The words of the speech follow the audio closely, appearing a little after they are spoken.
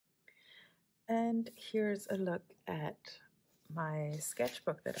And here's a look at my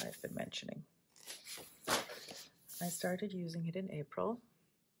sketchbook that I've been mentioning. I started using it in April,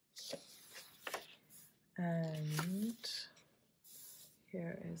 and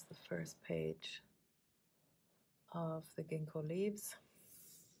here is the first page of the ginkgo leaves,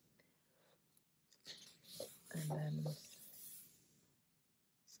 and then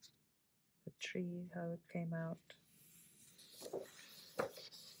the tree, how it came out,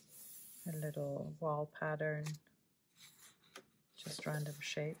 a little wall pattern, just random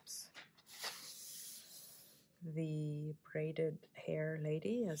shapes. The braided hair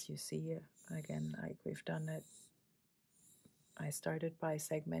lady, as you see, again, like we've done it. I started by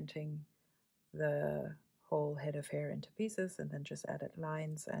segmenting the whole head of hair into pieces and then just added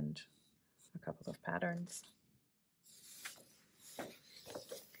lines and a couple of patterns.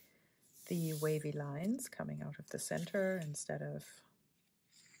 The wavy lines coming out of the center instead of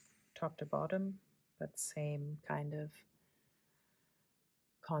top to bottom, but same kind of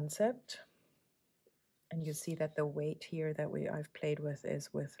concept. And you see that the weight here that I've played with is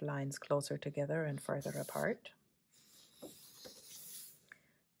with lines closer together and further apart.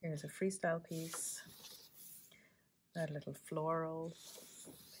 Here's a freestyle piece, a little floral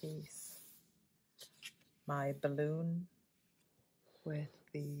piece, my balloon with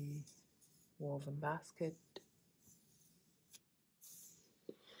the woven basket,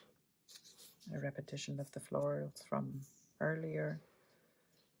 a repetition of the florals from earlier,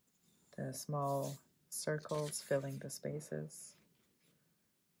 the small circles filling the spaces,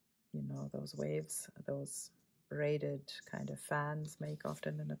 you know, those waves, those braided kind of fans make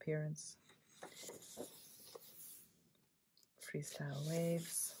often an appearance. Freestyle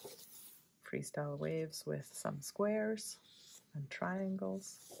waves with some squares and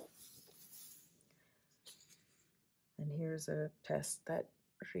triangles. And here's a test that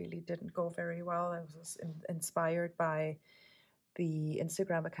really didn't go very well. I was inspired by the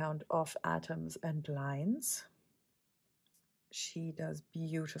Instagram account of Atoms and Lines. She does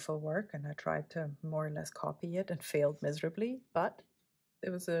beautiful work, and I tried to more or less copy it and failed miserably, but it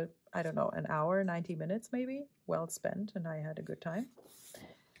was I don't know, an hour, 90 minutes maybe, well spent, and I had a good time.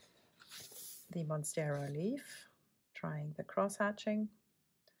 The Monstera leaf, trying the cross hatching.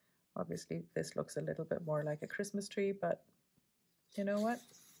 Obviously, this looks a little bit more like a Christmas tree, but you know what?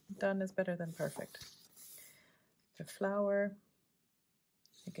 Done is better than perfect. The flower,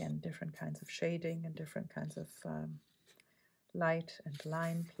 again, different kinds of shading and different kinds of light and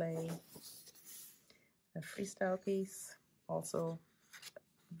line play. A freestyle piece, also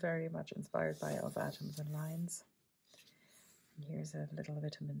very much inspired by Of Atoms and Lines. And here's a little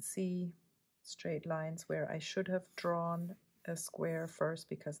vitamin C, straight lines where I should have drawn a square first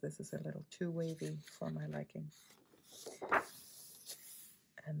because this is a little too wavy for my liking.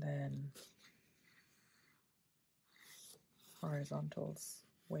 And then horizontals,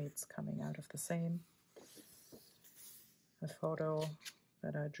 weights coming out of the same. A photo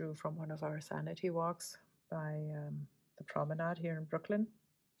that I drew from one of our sanity walks by the promenade here in Brooklyn.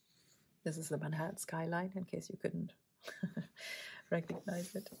 This is the Manhattan skyline, in case you couldn't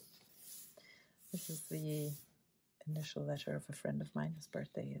recognize it. This is the initial letter of a friend of mine. His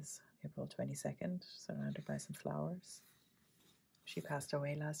birthday is April 22nd, surrounded by some flowers. She passed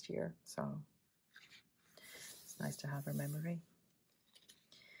away last year, so it's nice to have her memory.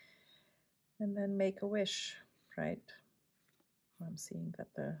 And then make a wish, right? I'm seeing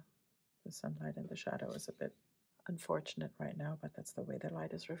that the sunlight and the shadow is a bit unfortunate right now, but that's the way the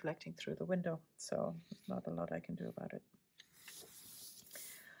light is reflecting through the window, so not a lot I can do about it.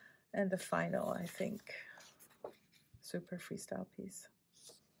 And the final, I think, super freestyle piece.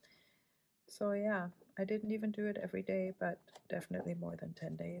 So yeah, I didn't even do it every day, but definitely more than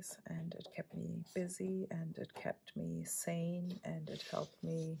 10 days, and it kept me busy, and it kept me sane, and it helped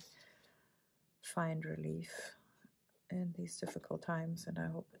me find relief in these difficult times, and I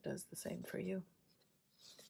hope it does the same for you.